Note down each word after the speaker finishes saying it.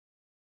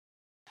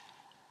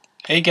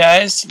Hey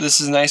guys, this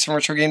is Nice and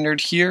Retro Game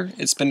Nerd here.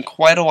 It's been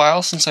quite a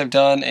while since I've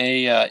done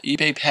a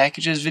eBay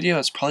packages video.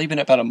 It's probably been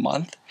about a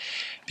month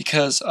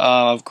because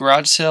of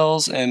garage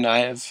sales, and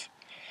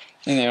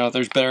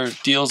there's better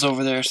deals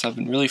over there, so I've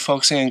been really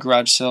focusing on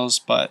garage sales.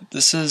 But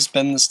this has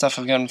been the stuff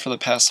I've gotten for the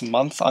past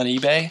month on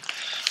eBay.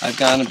 I've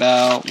gotten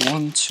about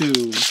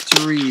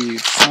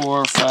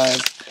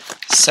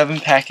 7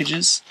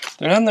 packages.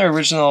 They're not in their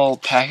original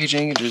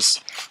packaging,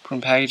 just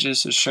from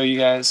packages to show you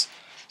guys.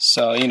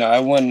 So, I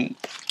wouldn't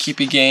keep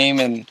a game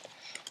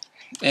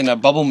in a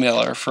bubble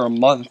mailer for a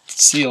month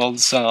sealed,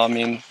 so,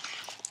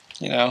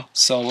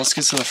 so let's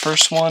get to the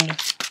first one.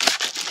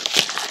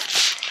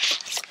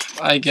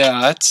 I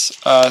got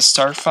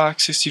Star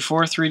Fox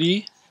 64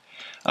 3D. It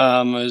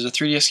was a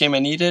 3DS game I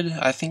needed.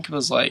 I think it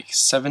was like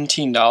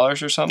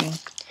 $17 or something,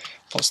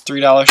 plus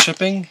 $3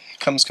 shipping. It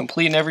comes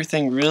complete and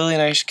everything, really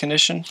nice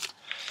condition.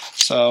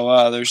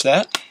 So, there's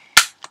that.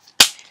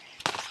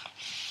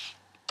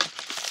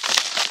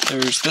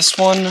 There's this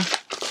one.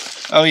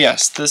 Oh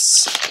yes,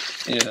 this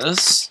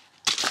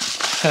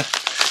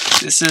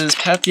is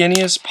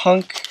Pathenius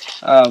Punk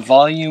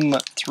Volume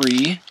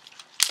 3.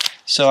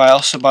 So I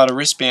also bought a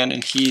wristband,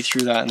 and he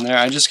threw that in there.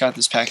 I just got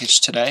this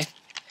package today,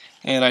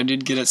 and I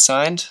did get it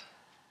signed.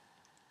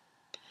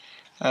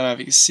 I don't know if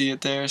you can see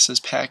it there. It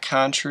says Pat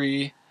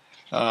Contri.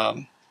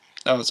 Oh,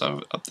 it's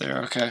up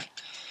there. Okay.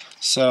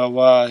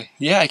 So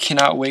yeah, I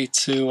cannot wait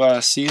to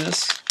see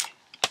this.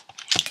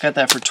 Got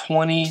that for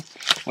 $20,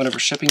 whatever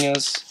shipping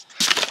is.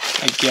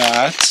 I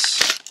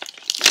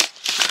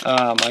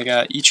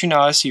got Etrian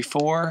Odyssey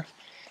 4.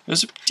 It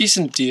was a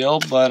decent deal,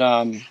 but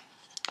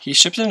he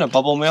shipped it in a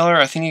bubble mailer.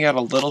 I think he got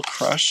a little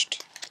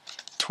crushed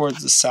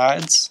towards the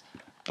sides.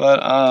 But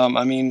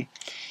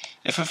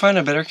if I find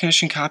a better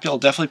condition copy, I'll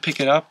definitely pick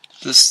it up.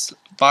 This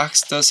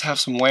box does have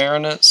some wear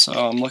on it,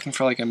 so I'm looking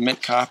for like a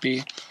mint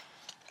copy.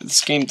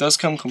 This game does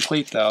come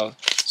complete though,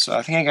 so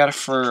I think I got it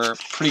for a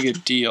pretty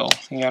good deal. I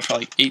think I got it for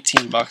like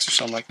 18 bucks or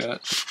something like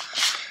that.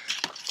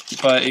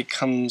 But it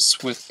comes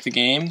with the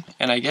game,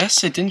 and I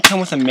guess it didn't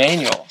come with a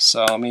manual,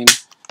 so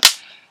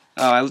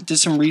I did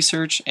some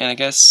research, and I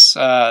guess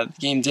the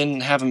game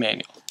didn't have a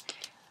manual.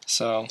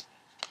 So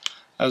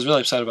I was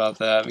really upset about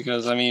that,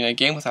 because a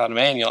game without a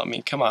manual,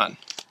 come on.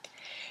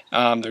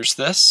 There's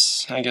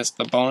this, I guess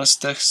the bonus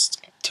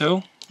disc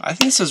too. I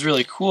think this is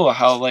really cool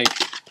how they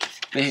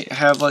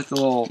have like the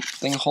little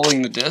thing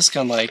holding the disc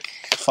on like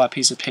a flat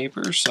piece of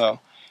paper, so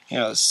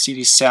the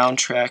CD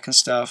soundtrack and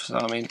stuff. So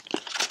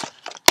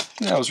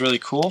that was really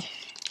cool.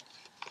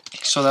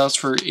 So that was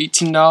for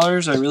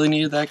 $18. I really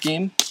needed that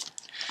game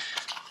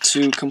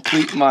to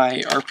complete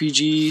my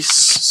RPG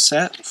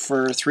set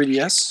for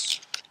 3DS.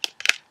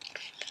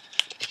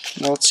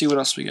 Now let's see what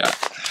else we got.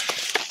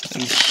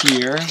 And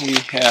here we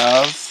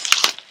have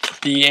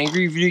the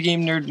Angry Video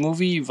Game Nerd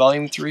Movie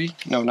Volume 3.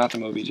 No, not the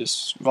movie,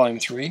 just Volume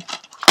 3.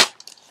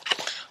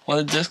 One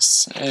of the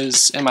discs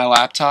is in my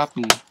laptop.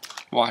 I'm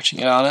watching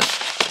it on it.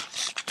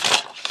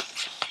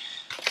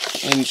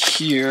 And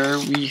here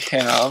we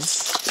have,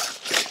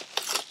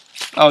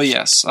 oh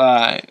yes,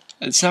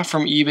 it's not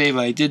from eBay,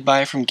 but I did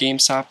buy it from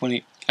GameStop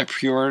when I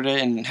pre-ordered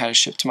it and had it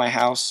shipped to my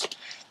house.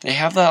 They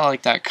have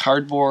that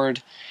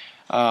cardboard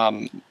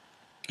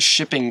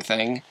shipping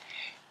thing,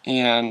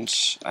 and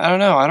I don't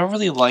know, I don't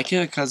really like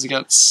it because it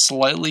got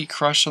slightly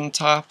crushed on the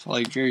top,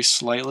 like very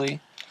slightly.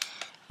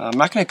 I'm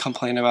not going to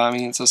complain about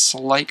it. It's a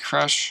slight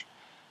crush,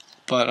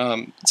 but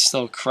it's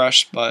still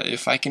crushed. But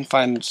if I can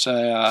find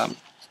a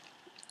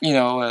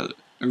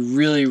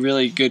really,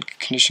 really good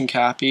condition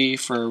copy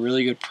for a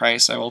really good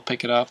price, I will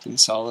pick it up and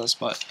sell this.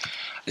 But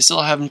I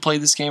still haven't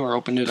played this game or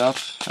opened it up.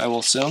 I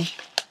will soon.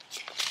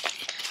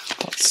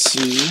 Let's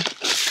see.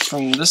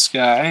 From this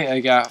guy,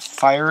 I got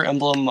Fire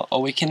Emblem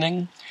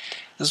Awakening.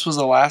 This was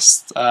the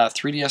last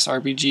 3DS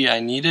RPG I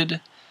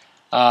needed.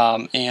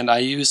 And I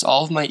used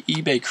all of my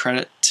eBay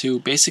credit to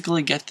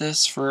basically get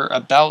this for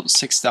about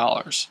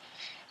 $6.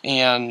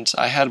 And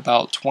I had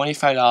about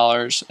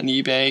 $25 in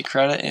eBay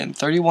credit, and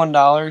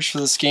 $31 for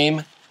this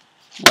game,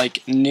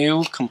 like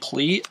new,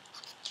 complete,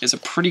 is a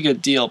pretty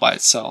good deal by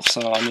itself. So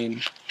like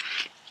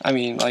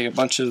a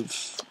bunch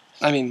of,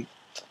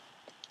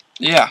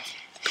 yeah.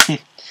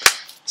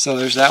 So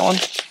there's that one.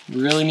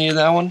 Really needed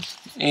that one.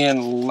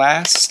 And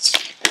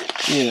last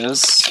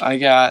is I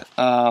got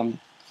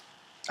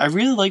I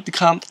really like the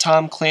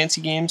Tom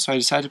Clancy game, so I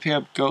decided to pick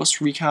up Ghost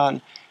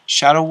Recon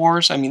Shadow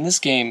Wars. This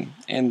game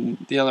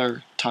and the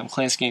other Tom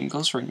Clancy game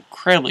goes for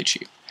incredibly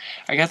cheap.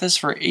 I got this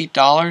for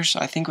 $8,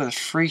 I think, with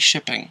free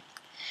shipping.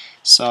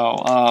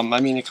 So,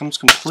 it comes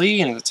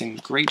complete and it's in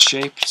great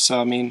shape.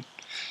 So,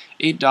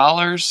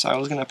 $8, I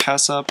was going to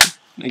pass up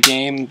a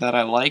game that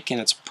I like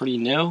and it's pretty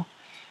new,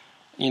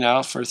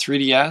 for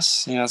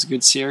 3DS. It's a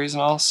good series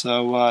and all.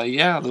 So,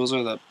 yeah, those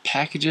are the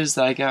packages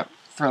that I got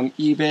from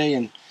eBay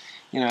and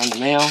in the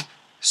mail.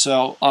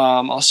 So,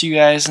 I'll see you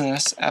guys in the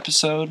next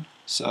episode.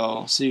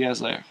 So, see you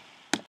guys later.